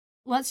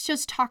let's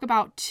just talk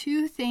about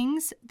two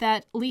things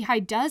that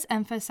Lehi does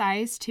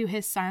emphasize to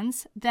his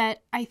sons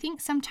that I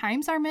think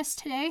sometimes are missed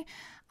today.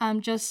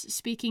 Just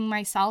speaking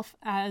myself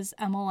as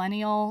a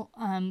millennial,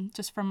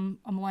 just from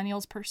a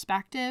millennial's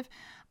perspective,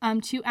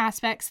 two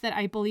aspects that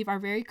I believe are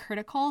very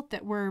critical,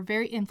 that were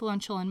very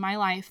influential in my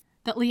life,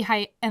 that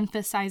Lehi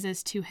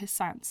emphasizes to his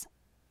sons.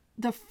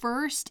 The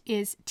first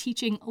is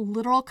teaching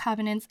literal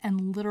covenants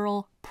and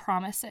literal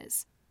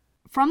promises.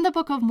 From the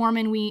Book of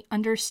Mormon, we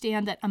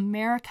understand that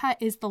America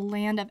is the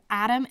land of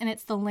Adam and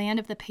it's the land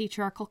of the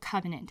patriarchal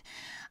covenant.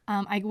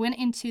 I went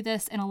into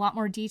this in a lot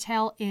more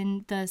detail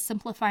in the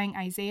Simplifying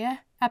Isaiah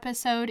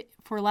episode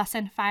for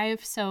Lesson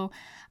 5, so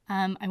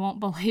I won't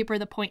belabor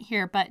the point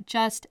here, but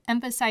just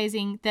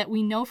emphasizing that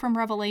we know from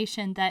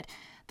Revelation that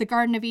the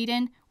Garden of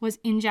Eden was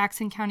in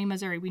Jackson County,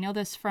 Missouri. We know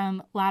this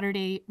from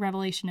Latter-day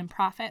Revelation and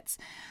Prophets.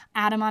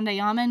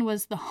 Adam-on-Diamond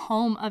was the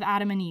home of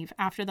Adam and Eve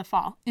after the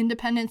fall.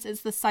 Independence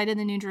is the site of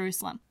the New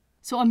Jerusalem.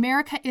 So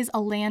America is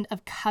a land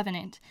of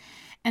covenant.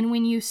 And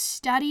when you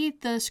study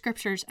the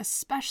scriptures,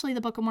 especially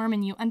the Book of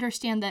Mormon, you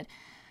understand that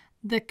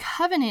the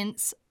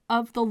covenants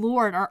of the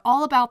Lord are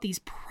all about these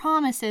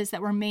promises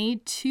that were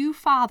made to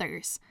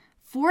fathers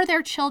for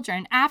their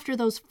children after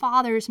those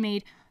fathers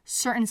made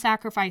certain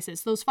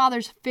sacrifices. Those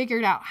fathers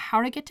figured out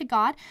how to get to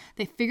God.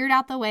 They figured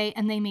out the way,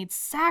 and they made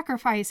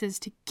sacrifices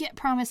to get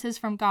promises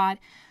from God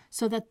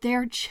so that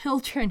their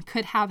children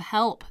could have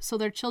help, so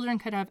their children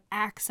could have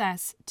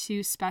access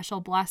to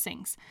special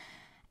blessings.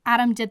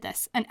 Adam did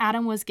this, and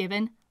Adam was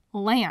given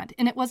land.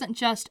 And it wasn't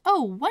just,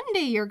 oh, one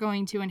day you're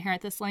going to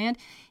inherit this land.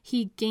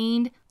 He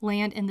gained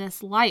land in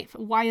this life.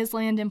 Why is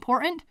land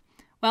important?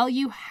 Well,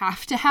 you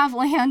have to have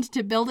land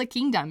to build a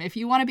kingdom. If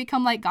you want to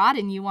become like God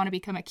and you want to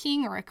become a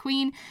king or a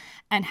queen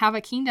and have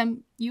a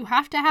kingdom, you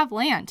have to have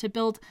land to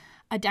build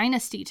a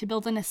dynasty, to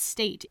build an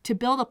estate, to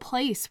build a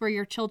place where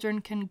your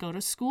children can go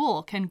to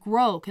school, can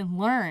grow, can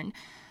learn,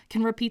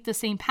 can repeat the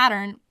same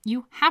pattern.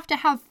 You have to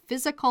have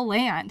physical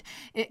land.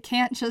 It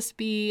can't just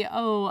be,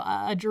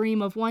 a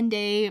dream of one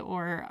day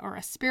or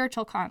a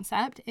spiritual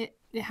concept. It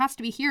has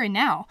to be here and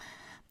now.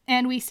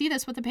 And we see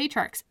this with the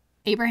patriarchs.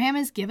 Abraham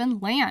is given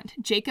land.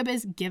 Jacob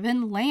is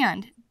given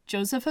land.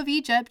 Joseph of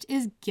Egypt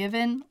is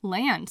given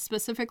land,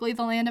 specifically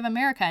the land of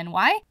America. And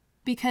why?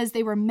 Because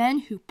they were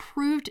men who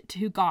proved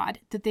to God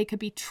that they could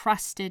be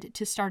trusted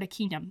to start a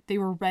kingdom. They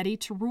were ready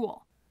to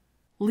rule.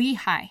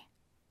 Lehi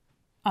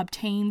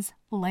obtains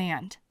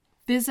land,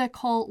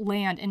 physical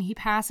land, and he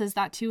passes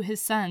that to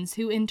his sons,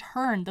 who in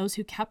turn, those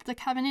who kept the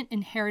covenant,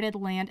 inherited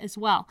land as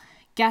well.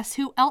 Guess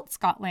who else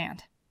got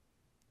land?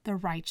 The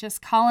righteous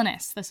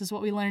colonists. This is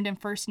what we learned in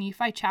 1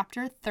 Nephi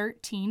chapter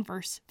 13,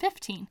 verse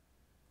 15.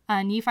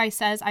 Nephi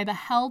says, I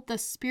beheld the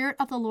Spirit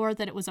of the Lord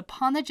that it was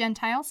upon the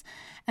Gentiles,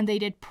 and they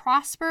did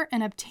prosper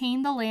and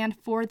obtain the land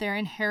for their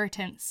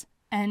inheritance.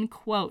 End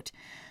quote.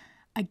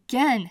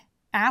 Again,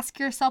 ask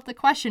yourself the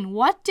question,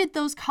 what did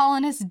those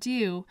colonists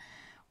do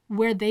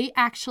where they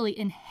actually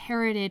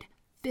inherited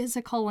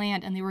physical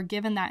land and they were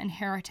given that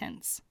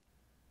inheritance?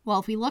 Well,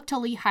 if we look to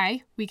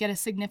Lehi, we get a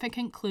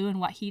significant clue in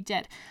what he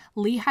did.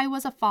 Lehi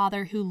was a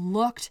father who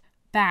looked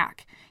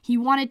back. He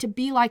wanted to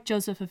be like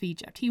Joseph of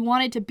Egypt. He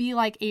wanted to be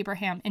like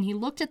Abraham, and he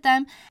looked at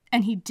them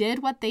and he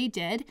did what they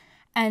did,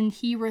 and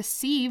he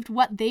received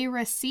what they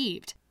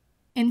received.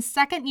 In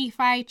 2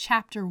 Nephi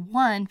chapter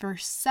 1,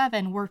 verse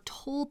 7, we're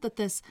told that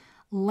this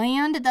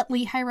land that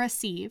Lehi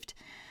received,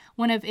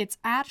 one of its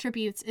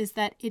attributes is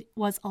that it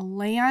was a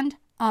land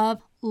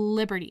of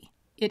liberty.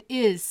 It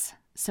is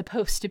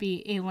supposed to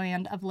be a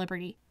land of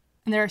liberty.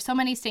 And there are so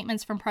many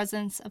statements from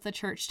presidents of the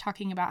church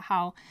talking about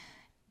how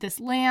this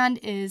land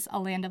is a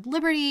land of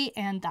liberty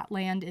and that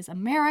land is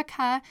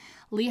America.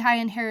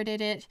 Lehi inherited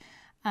it.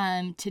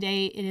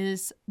 Today it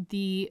is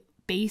the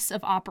base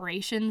of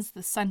operations,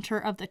 the center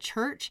of the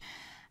church.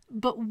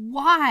 But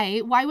why?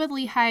 Why would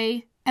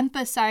Lehi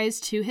emphasize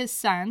to his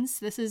sons,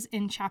 this is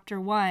in chapter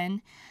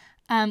 1,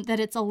 that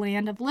it's a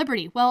land of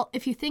liberty? Well,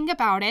 if you think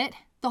about it,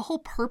 the whole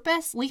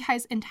purpose,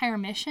 Lehi's entire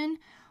mission,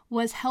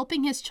 was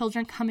helping his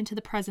children come into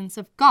the presence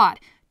of God,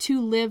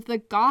 to live the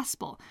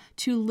gospel,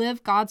 to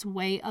live God's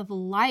way of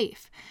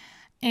life.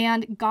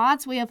 And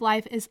God's way of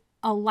life is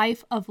a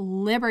life of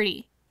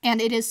liberty.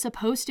 And it is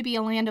supposed to be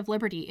a land of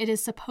liberty. It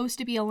is supposed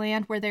to be a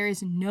land where there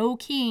is no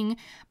king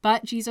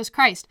but Jesus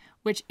Christ,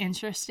 which,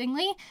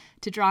 interestingly,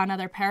 to draw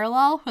another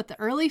parallel with the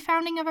early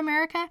founding of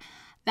America,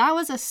 that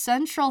was a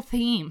central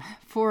theme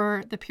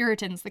for the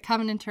Puritans, the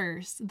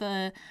Covenanters,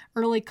 the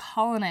early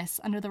colonists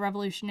under the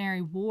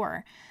Revolutionary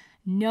War.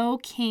 No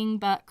king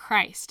but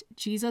Christ.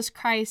 Jesus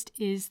Christ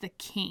is the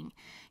king.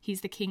 He's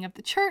the king of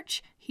the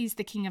church. He's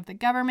the king of the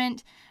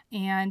government.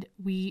 And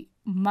we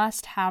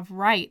must have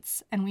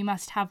rights and we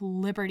must have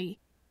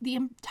liberty. The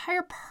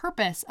entire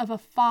purpose of a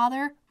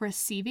father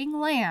receiving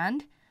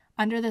land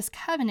under this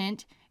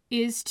covenant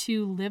is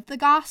to live the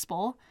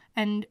gospel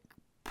and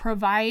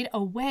provide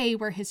a way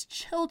where his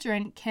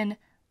children can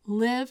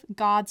live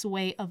God's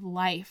way of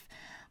life,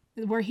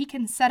 where he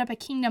can set up a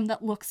kingdom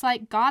that looks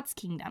like God's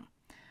kingdom.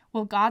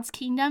 Well, God's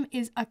kingdom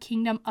is a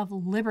kingdom of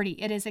liberty.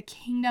 It is a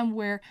kingdom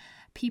where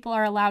people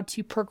are allowed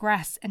to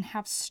progress and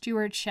have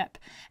stewardship,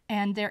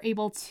 and they're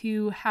able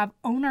to have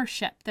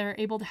ownership. They're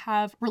able to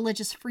have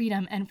religious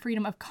freedom and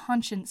freedom of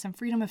conscience and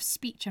freedom of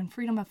speech and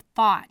freedom of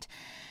thought.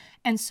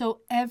 And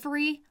so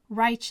every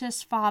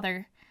righteous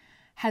father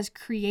has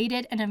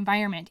created an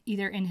environment,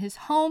 either in his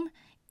home,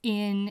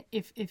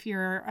 if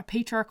you're a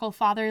patriarchal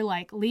father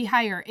like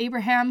Lehi or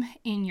Abraham,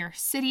 in your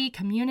city,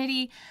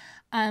 community,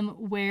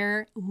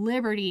 where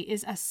liberty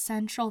is a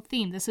central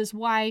theme. This is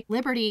why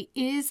liberty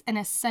is an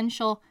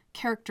essential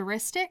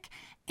characteristic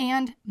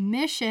and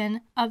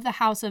mission of the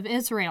house of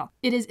Israel.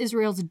 It is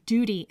Israel's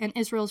duty and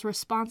Israel's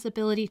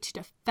responsibility to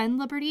defend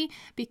liberty,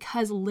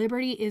 because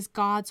liberty is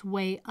God's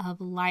way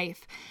of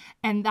life.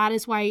 And that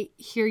is why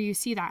here you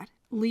see that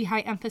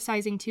Lehi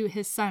emphasizing to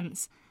his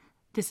sons,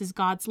 this is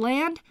God's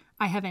land.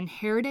 I have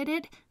inherited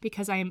it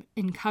because I am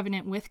in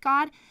covenant with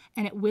God,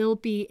 and it will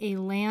be a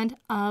land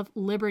of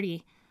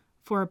liberty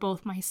for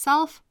both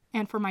myself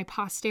and for my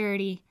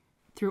posterity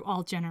through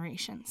all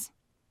generations.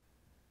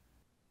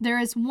 There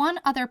is one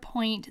other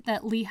point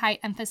that Lehi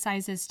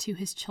emphasizes to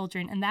his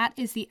children, and that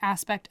is the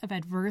aspect of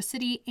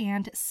adversity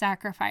and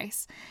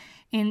sacrifice.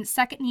 In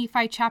 2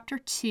 Nephi chapter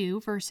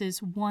 2,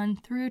 verses 1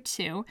 through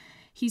 2,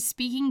 he's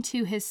speaking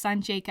to his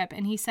son Jacob,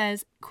 and he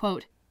says,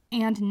 quote,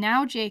 "And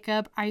now,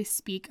 Jacob, I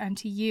speak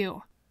unto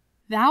you.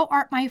 Thou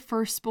art my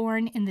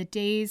firstborn in the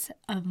days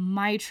of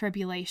my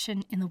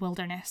tribulation in the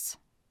wilderness.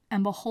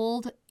 And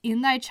behold,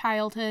 in thy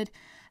childhood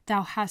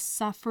thou hast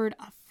suffered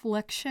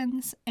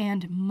afflictions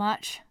and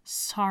much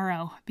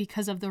sorrow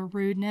because of the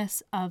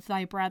rudeness of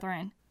thy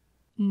brethren.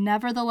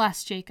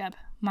 Nevertheless, Jacob,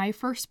 my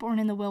firstborn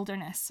in the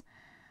wilderness,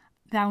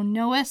 thou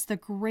knowest the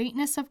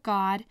greatness of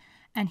God,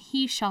 and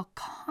he shall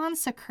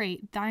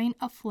consecrate thine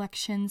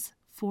afflictions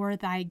for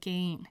thy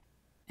gain."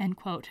 End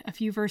quote. A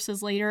few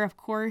verses later, of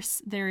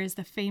course, there is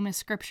the famous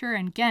scripture.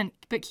 And again,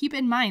 but keep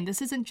in mind,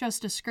 this isn't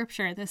just a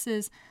scripture. This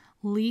is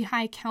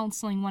Lehi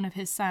counseling one of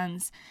his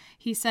sons.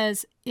 He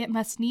says, "It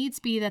must needs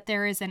be that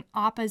there is an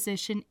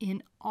opposition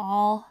in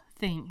all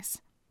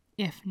things.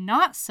 If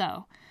not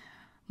so,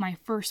 my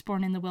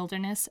firstborn in the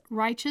wilderness,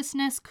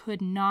 righteousness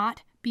could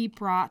not be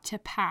brought to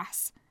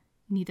pass,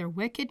 neither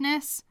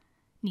wickedness,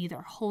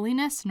 neither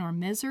holiness nor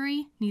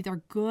misery,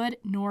 neither good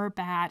nor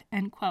bad."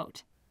 End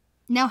quote.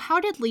 Now, how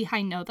did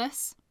Lehi know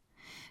this?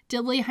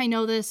 Did Lehi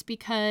know this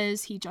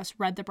because he just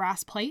read the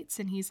brass plates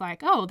and he's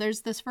like, oh,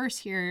 there's this verse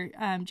here,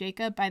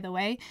 Jacob, by the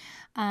way,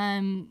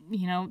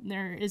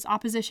 there is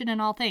opposition in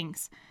all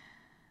things.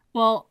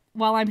 Well,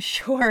 while I'm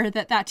sure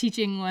that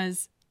teaching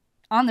was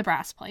on the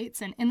brass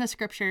plates and in the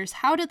scriptures,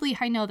 how did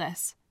Lehi know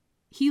this?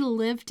 He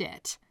lived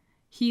it.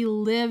 He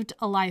lived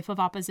a life of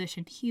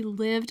opposition. He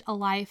lived a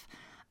life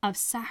of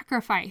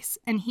sacrifice,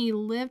 and he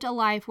lived a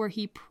life where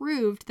he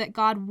proved that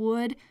God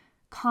would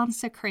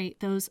consecrate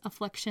those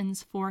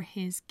afflictions for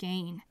his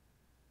gain.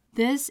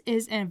 This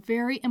is a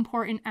very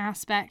important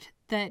aspect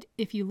that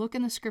if you look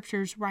in the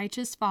scriptures,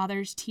 righteous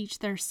fathers teach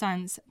their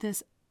sons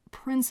this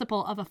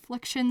principle of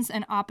afflictions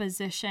and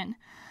opposition.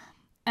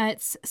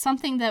 It's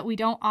something that we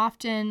don't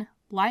often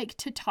like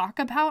to talk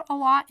about a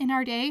lot in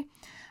our day,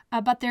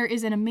 but there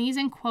is an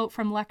amazing quote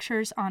from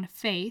Lectures on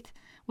Faith,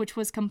 which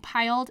was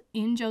compiled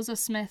in Joseph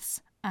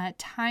Smith's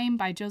time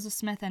by Joseph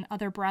Smith and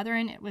other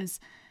brethren. It was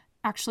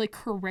actually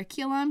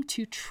curriculum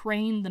to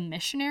train the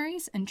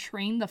missionaries and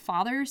train the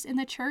fathers in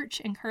the church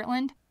in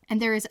Kirtland.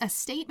 And there is a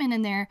statement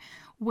in there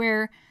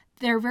where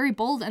they're very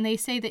bold and they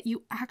say that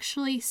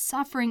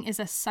suffering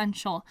is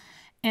essential.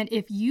 And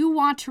if you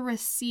want to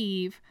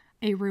receive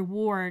a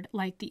reward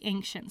like the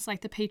ancients,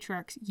 like the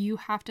patriarchs, you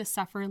have to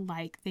suffer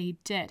like they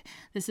did.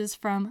 This is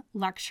from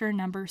lecture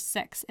number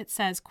 6. It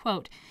says,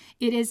 quote,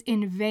 "It is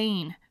in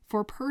vain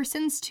for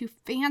persons to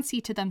fancy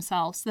to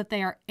themselves that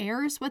they are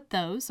heirs with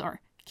those,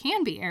 or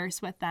can be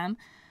heirs with them,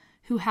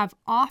 who have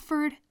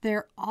offered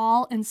their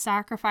all in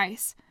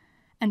sacrifice,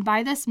 and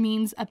by this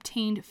means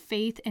obtained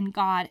faith in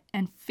God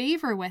and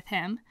favor with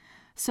him,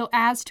 so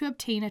as to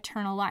obtain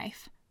eternal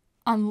life,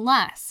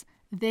 unless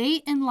they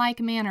in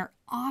like manner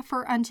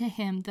offer unto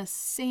him the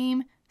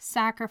same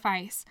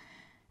sacrifice,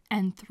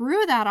 and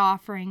through that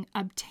offering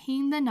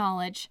obtain the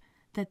knowledge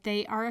that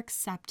they are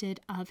accepted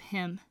of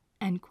him."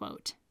 End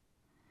quote.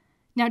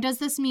 Now, does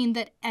this mean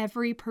that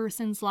every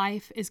person's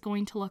life is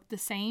going to look the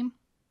same?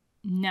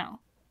 No.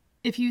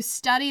 If you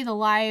study the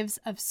lives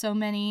of so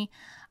many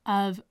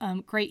of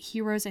great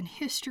heroes in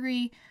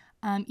history,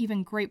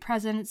 even great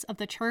presidents of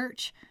the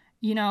church,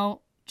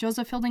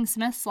 Joseph Fielding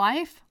Smith's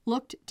life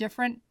looked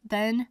different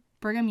than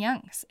Brigham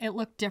Young's. It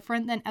looked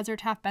different than Ezra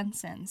Taft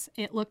Benson's.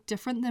 It looked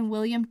different than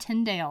William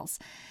Tyndale's.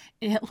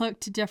 It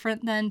looked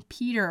different than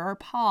Peter or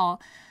Paul.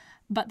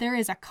 But there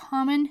is a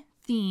common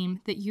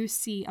theme that you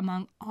see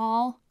among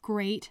all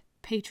great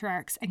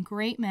patriarchs and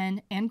great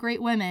men and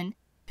great women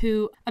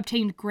who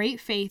obtained great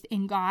faith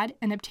in God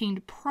and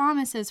obtained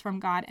promises from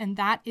God, and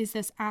that is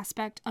this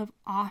aspect of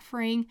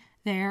offering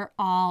their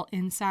all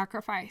in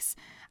sacrifice.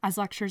 As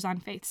Lectures on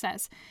Faith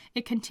says,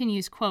 it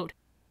continues, quote,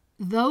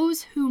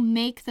 "Those who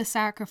make the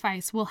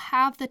sacrifice will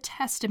have the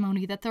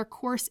testimony that their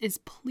course is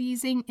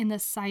pleasing in the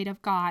sight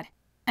of God,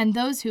 And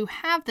those who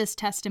have this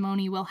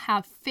testimony will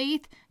have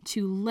faith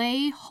to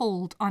lay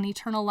hold on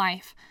eternal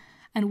life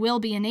and will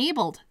be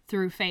enabled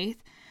through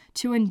faith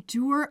to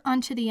endure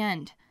unto the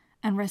end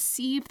and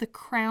receive the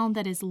crown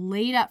that is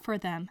laid up for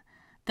them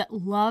that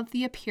love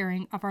the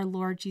appearing of our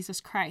Lord Jesus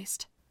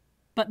Christ.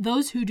 But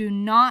those who do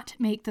not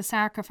make the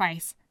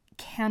sacrifice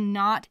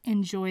cannot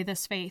enjoy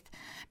this faith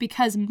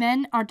because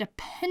men are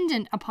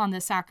dependent upon the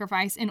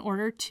sacrifice in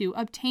order to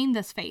obtain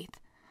this faith.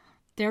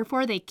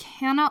 Therefore, they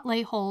cannot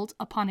lay hold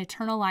upon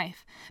eternal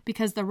life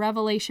because the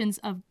revelations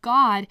of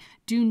God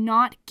do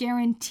not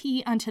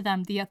guarantee unto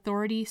them the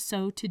authority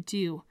so to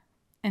do.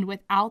 And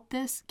without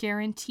this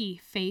guarantee,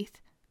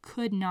 faith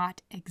could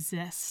not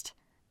exist.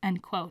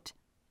 End quote.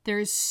 There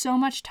is so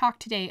much talk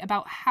today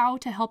about how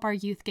to help our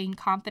youth gain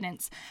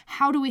confidence.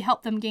 How do we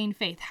help them gain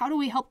faith? How do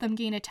we help them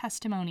gain a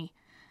testimony?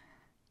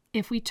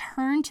 If we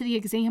turn to the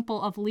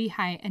example of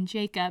Lehi and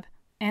Jacob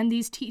and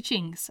these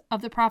teachings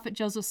of the prophet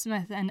Joseph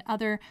Smith and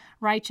other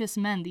righteous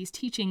men, these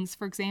teachings,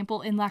 for example,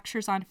 in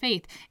lectures on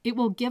faith, it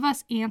will give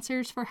us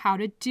answers for how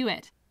to do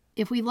it.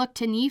 If we look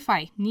to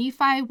Nephi,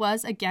 Nephi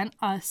was again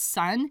a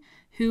son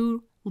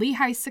who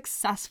Lehi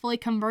successfully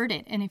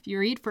converted. And if you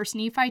read 1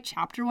 Nephi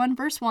chapter 1,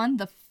 verse 1,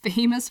 the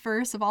famous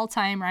verse of all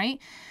time, right?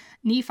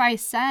 Nephi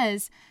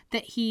says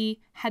that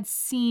he had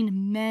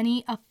seen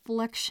many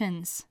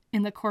afflictions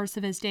in the course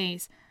of his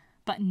days,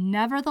 but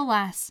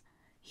nevertheless,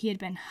 he had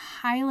been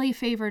highly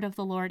favored of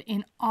the Lord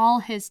in all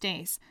his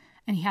days,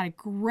 and he had a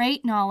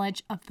great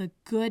knowledge of the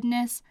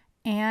goodness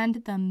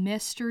and the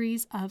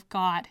mysteries of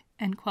God,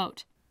 end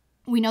quote.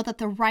 We know that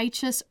the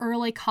righteous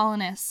early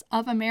colonists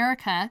of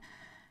America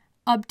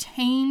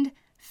obtained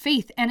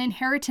faith and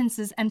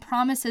inheritances and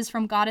promises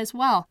from God as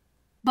well.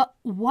 But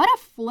what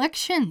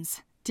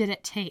afflictions did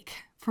it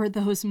take for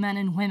those men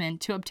and women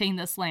to obtain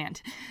this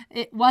land?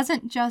 It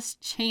wasn't just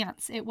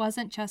chance. It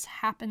wasn't just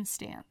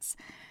happenstance.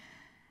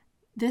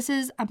 This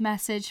is a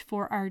message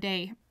for our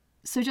day.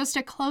 So just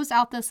to close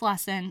out this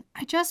lesson,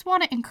 I just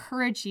want to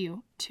encourage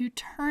you to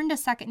turn to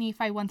 2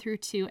 Nephi 1 through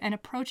 2 and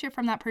approach it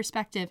from that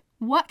perspective.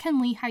 What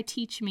can Lehi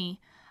teach me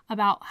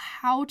about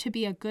how to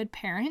be a good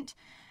parent?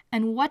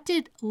 And what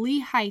did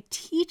Lehi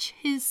teach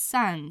his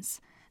sons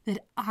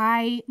that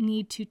I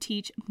need to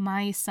teach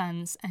my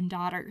sons and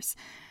daughters?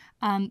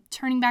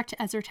 Turning back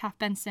to Ezra Taft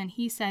Benson,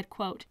 he said,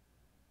 quote,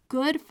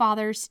 "Good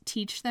fathers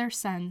teach their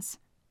sons,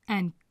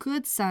 and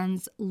good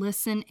sons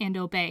listen and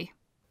obey.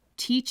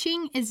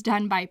 Teaching is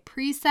done by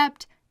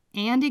precept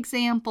and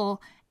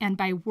example and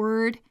by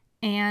word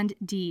and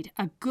deed.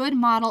 A good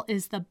model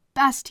is the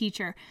best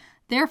teacher.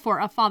 Therefore,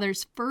 a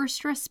father's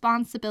first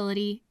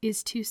responsibility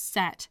is to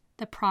set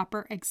the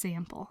proper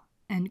example,"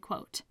 end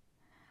quote.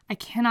 I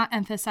cannot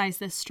emphasize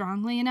this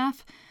strongly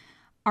enough.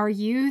 Our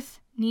youth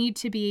need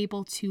to be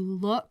able to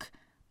look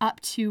up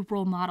to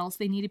role models.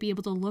 They need to be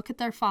able to look at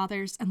their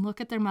fathers and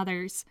look at their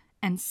mothers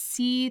and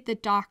see the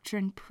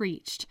doctrine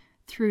preached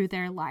through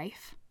their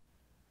life.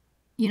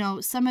 You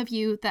know, some of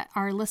you that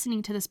are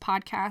listening to this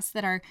podcast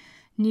that are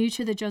new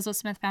to the Joseph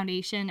Smith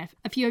Foundation,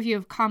 a few of you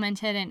have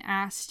commented and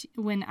asked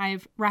when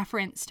I've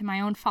referenced my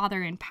own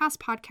father in past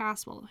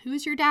podcasts, well,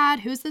 who's your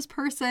dad? Who's this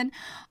person?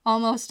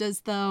 Almost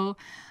as though,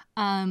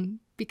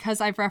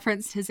 because I've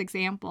referenced his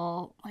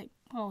example, like,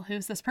 well,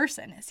 who's this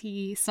person? Is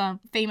he some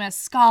famous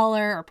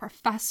scholar or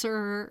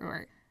professor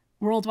or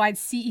worldwide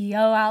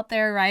CEO out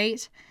there,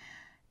 right?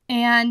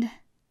 And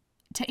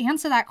to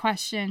answer that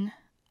question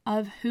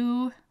of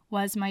who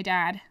was my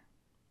dad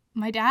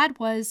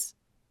was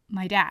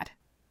my dad.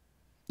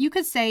 You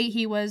could say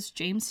he was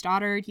James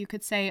Stoddard. You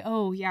could say,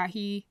 oh yeah,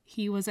 he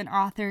was an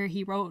author.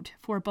 He wrote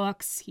 4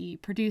 books. He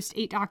produced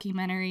 8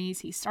 documentaries.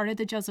 He started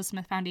the Joseph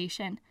Smith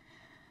Foundation.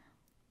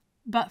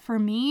 But for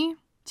me,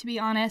 to be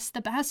honest,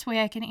 the best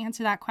way I can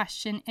answer that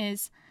question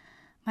is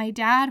my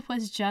dad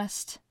was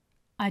just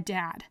a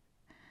dad.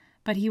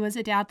 But he was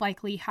a dad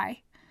like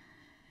Lehi.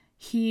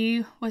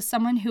 He was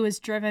someone who was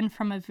driven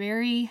from a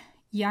very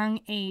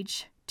young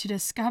age to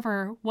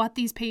discover what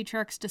these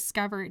patriarchs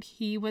discovered.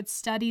 He would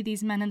study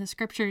these men in the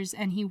scriptures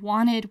and he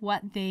wanted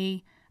what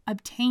they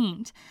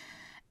obtained.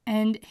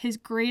 And his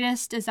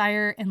greatest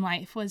desire in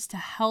life was to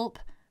help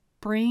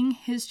bring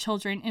his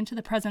children into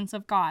the presence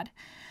of God.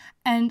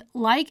 And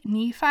like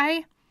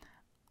Nephi,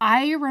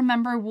 I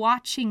remember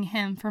watching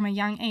him from a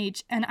young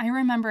age, and I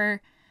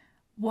remember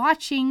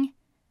watching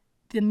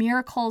the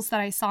miracles that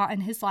I saw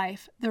in his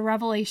life, the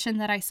revelation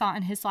that I saw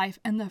in his life,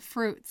 and the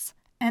fruits.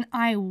 And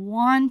I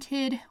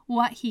wanted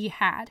what he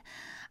had.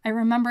 I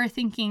remember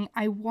thinking,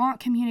 I want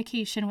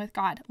communication with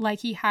God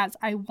like he has.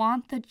 I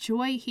want the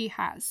joy he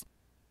has.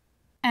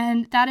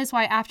 And that is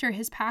why after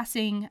his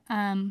passing,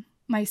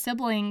 my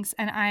siblings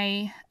and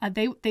I,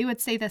 they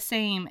would say the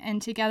same.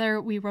 And together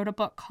we wrote a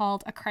book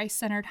called A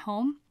Christ-Centered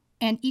Home.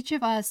 And each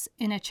of us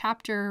in a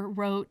chapter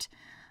wrote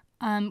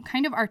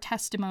kind of our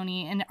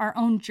testimony and our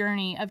own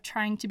journey of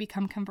trying to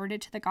become converted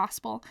to the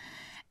gospel.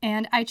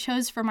 And I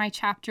chose for my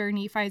chapter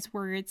Nephi's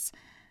words,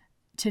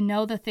 to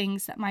know the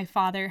things that my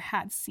father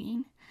had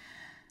seen,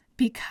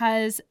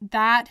 because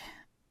that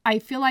I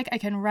feel like I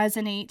can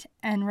resonate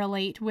and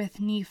relate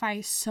with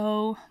Nephi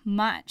so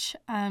much.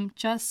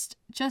 Just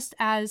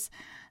as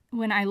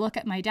when I look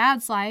at my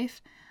dad's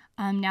life,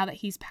 now that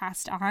he's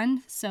passed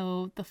on,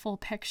 so the full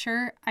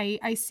picture,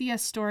 I see a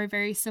story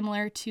very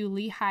similar to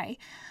Lehi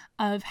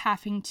of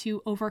having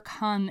to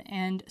overcome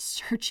and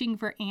searching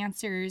for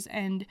answers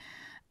and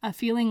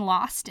feeling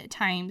lost at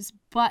times,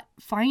 but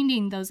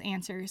finding those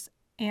answers.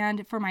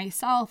 And for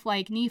myself,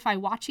 like Nephi,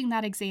 watching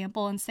that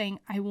example and saying,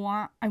 I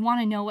want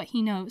to know what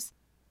he knows.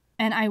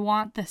 And I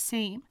want the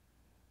same.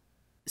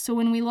 So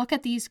when we look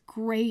at these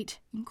great,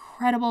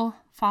 incredible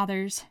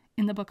fathers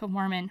in the Book of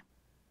Mormon,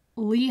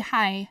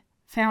 Lehi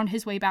found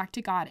his way back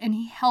to God, and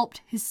he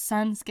helped his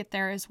sons get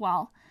there as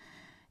well.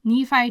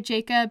 Nephi,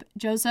 Jacob,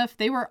 Joseph,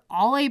 they were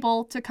all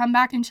able to come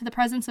back into the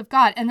presence of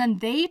God. And then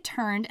they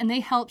turned and they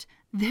helped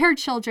their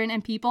children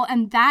and people.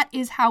 And that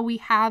is how we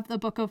have the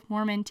Book of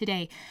Mormon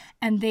today.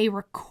 And they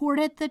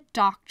recorded the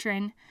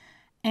doctrine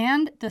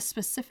and the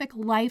specific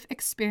life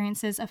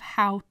experiences of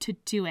how to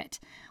do it.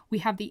 We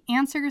have the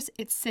answers.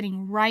 It's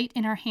sitting right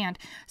in our hand.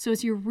 So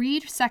as you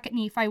read 2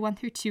 Nephi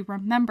 1-2,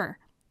 remember,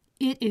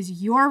 it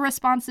is your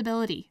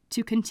responsibility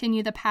to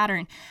continue the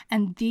pattern.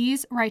 And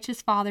these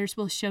righteous fathers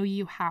will show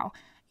you how.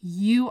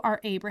 You are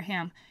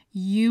Abraham.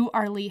 You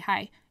are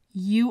Lehi.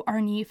 You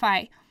are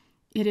Nephi.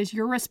 It is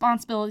your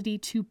responsibility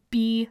to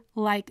be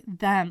like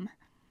them.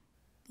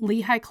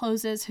 Lehi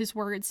closes his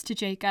words to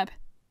Jacob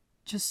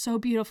just so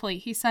beautifully.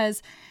 He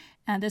says,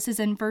 and this is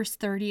in verse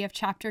 30 of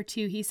chapter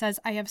 2, he says,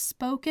 I have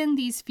spoken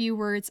these few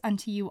words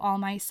unto you, all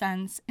my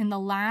sons, in the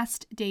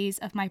last days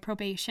of my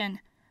probation.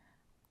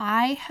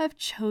 I have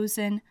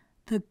chosen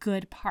the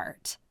good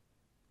part,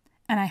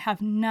 and I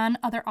have none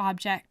other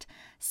object,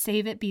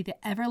 save it be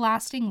the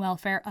everlasting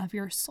welfare of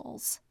your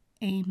souls.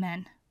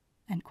 Amen.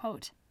 End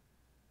quote.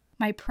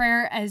 My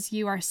prayer as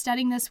you are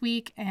studying this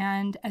week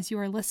and as you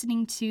are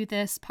listening to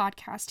this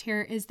podcast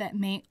here is that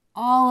may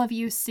all of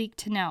you seek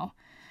to know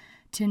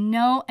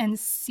and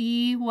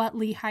see what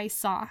Lehi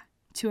saw,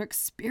 to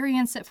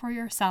experience it for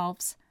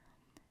yourselves,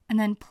 and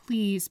then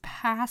please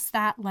pass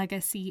that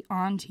legacy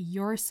on to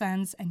your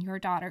sons and your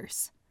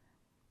daughters.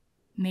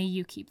 May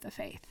you keep the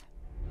faith.